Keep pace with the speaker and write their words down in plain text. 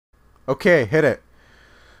Okay, hit it.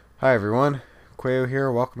 Hi everyone, Quaiowe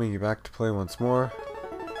here, welcoming you back to play once more.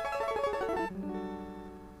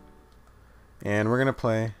 And we're gonna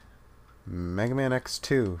play Mega Man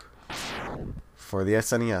X2 for the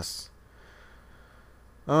SNES.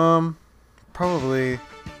 Probably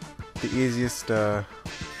the easiest, or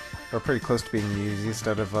pretty close to being the easiest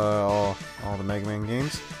out of all the Mega Man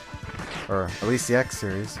games, or at least the X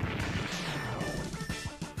series.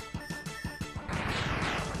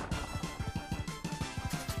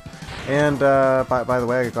 And by the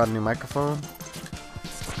way, I got a new microphone.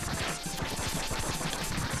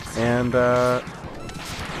 And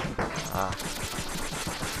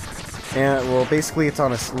well, basically it's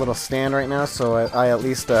on a little stand right now, so I at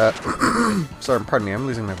least sorry, pardon me, I'm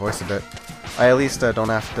losing my voice a bit. I at least don't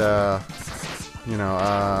have to, you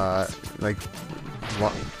know, like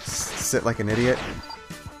sit like an idiot.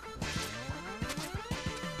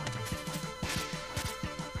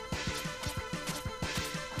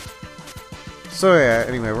 So yeah,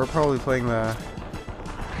 anyway, we're probably playing the...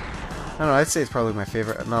 I don't know, I'd say it's probably my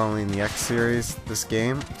favorite, not only in the X series, this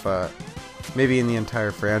game, but maybe in the entire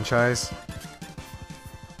franchise.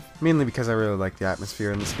 Mainly because I really like the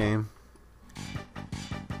atmosphere in this game.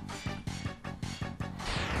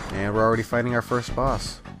 And we're already fighting our first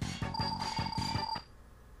boss.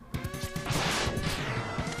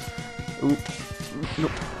 Oop.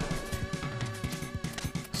 Nope.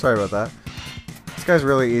 Sorry about that. This guy's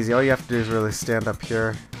really easy. All you have to do is really stand up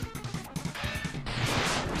here.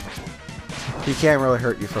 He can't really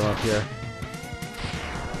hurt you from up here.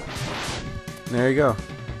 There you go.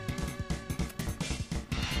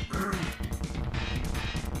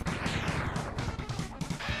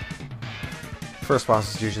 First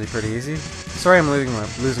boss is usually pretty easy. Sorry I'm losing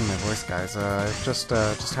my voice, guys. Just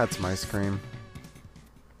had some ice cream.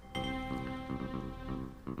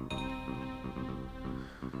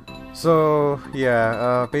 So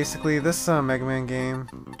yeah, basically this Mega Man game,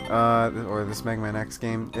 or this Mega Man X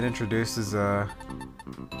game, it introduces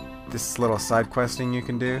this little side questing you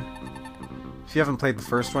can do. If you haven't played the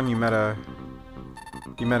first one, you met a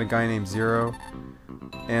guy named Zero,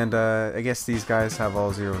 and I guess these guys have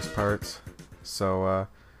all Zero's parts. So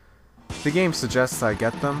the game suggests I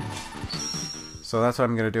get them, so that's what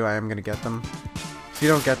I'm gonna do. I am gonna get them. If you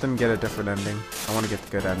don't get them, get a different ending. I want to get the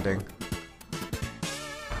good ending.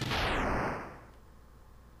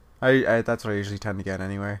 That's what I usually tend to get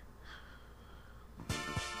anyway.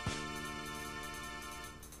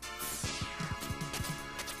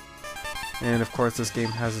 And of course this game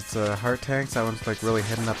has its heart tanks. That one's like really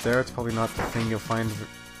hidden up there. It's probably not the thing you'll find,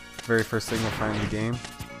 very first thing you'll find in the game.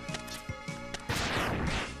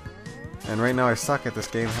 And right now I suck at this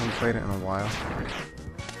game. I haven't played it in a while.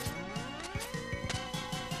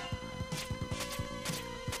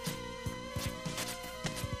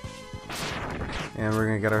 And we're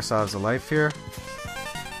gonna get ourselves a life here.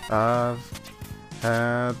 I've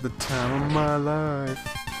had the time of my life.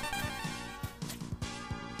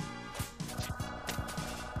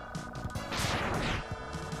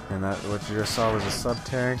 And that, what you just saw was a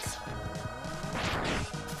sub-tank.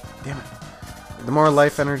 Damn it. The more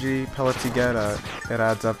life energy pellets you get, it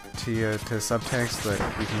adds up to you to sub-tanks so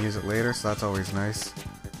that you can use it later, so that's always nice.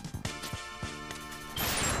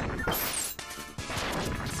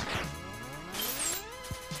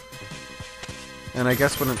 And I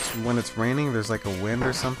guess when it's raining, there's like a wind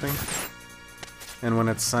or something. And when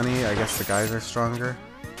it's sunny, I guess the guys are stronger.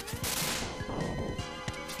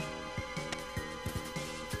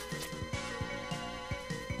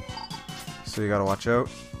 So you gotta watch out.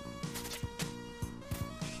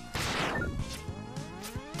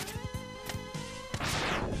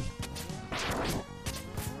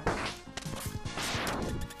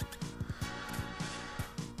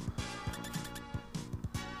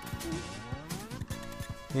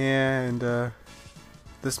 Yeah, and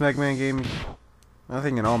this Mega Man game, I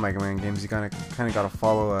think in all Mega Man games you kind of gotta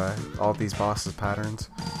follow all these bosses' patterns.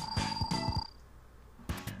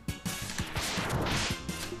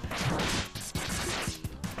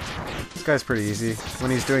 This guy's pretty easy.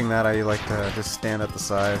 When he's doing that, I like to just stand at the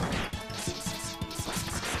side.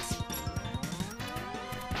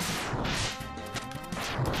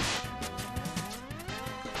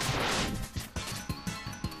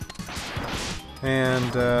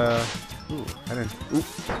 And, ooh, I didn't, ooh,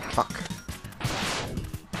 fuck.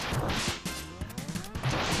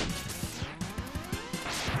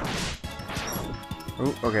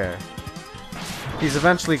 Ooh, okay. He's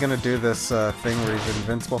eventually gonna do this thing where he's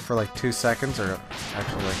invincible for like 2 seconds, or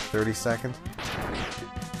actually like 30 seconds.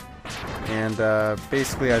 And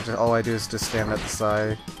basically all I do is just stand at the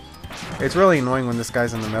side It's really annoying when this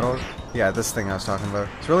guy's in the middle. Yeah, this thing I was talking about.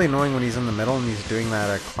 It's really annoying when he's in the middle and he's doing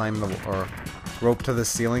that climb the or rope to the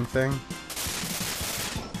ceiling thing.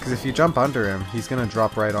 Because if you jump under him, he's gonna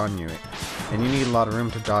drop right on you, and you need a lot of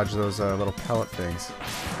room to dodge those little pellet things.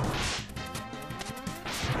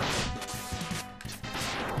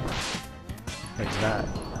 Like that.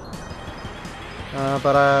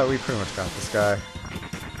 But we pretty much got this guy.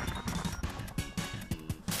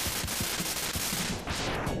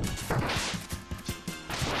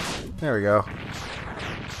 There we go.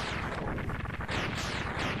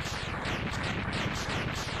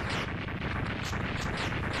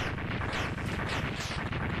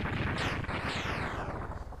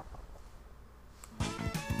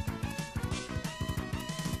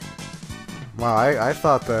 Wow, I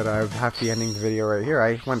thought that I would have to be ending the video right here.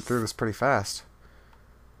 I went through this pretty fast.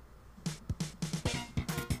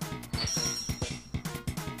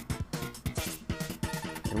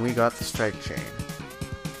 And we got the strike chain.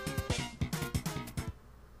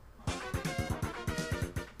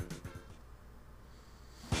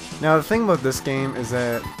 Now the thing about this game is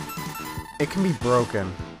that it can be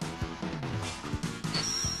broken.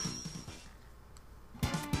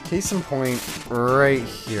 Case in point, right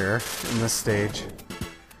here in this stage,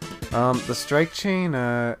 the strike chain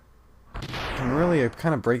can really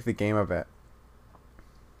kind of break the game a bit.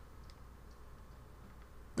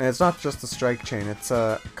 And it's not just the strike chain; it's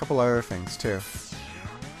a couple other things too.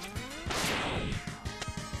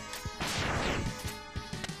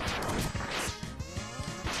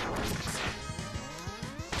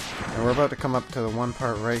 And we're about to come up to the one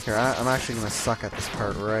part right here. I'm actually going to suck at this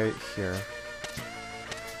part right here.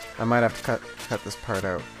 I might have to cut this part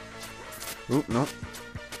out. Oop, nope.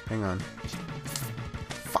 Hang on.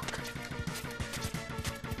 Fuck.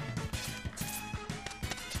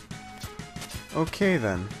 Okay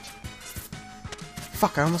then.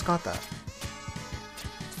 Fuck, I almost got that.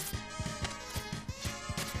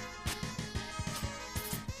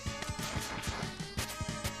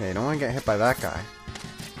 Okay, you don't want to get hit by that guy.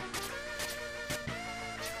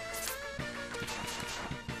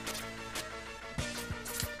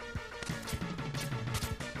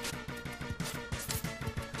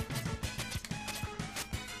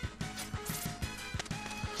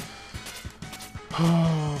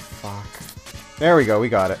 Oh, fuck. There we go, we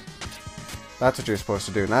got it. That's what you're supposed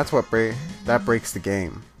to do, and that's what that breaks the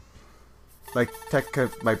game. Like,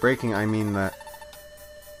 by breaking, I mean that...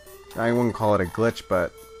 I wouldn't call it a glitch,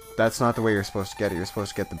 but that's not the way you're supposed to get it. You're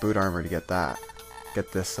supposed to get the boot armor to get that.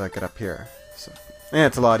 Get this, get up here. So, and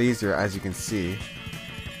it's a lot easier, as you can see.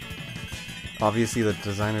 Obviously, the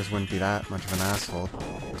designers wouldn't be that much of an asshole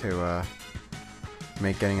to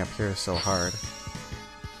make getting up here so hard.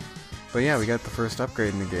 But yeah, we got the first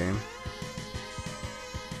upgrade in the game.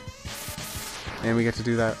 And we get to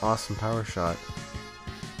do that awesome power shot.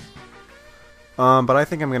 But I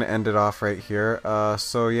think I'm going to end it off right here.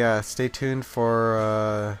 So yeah, stay tuned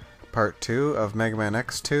for part 2 of Mega Man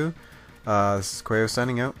X2. This is Quaiowe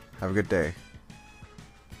signing out. Have a good day.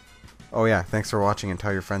 Oh yeah, thanks for watching and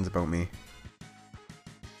tell your friends about me.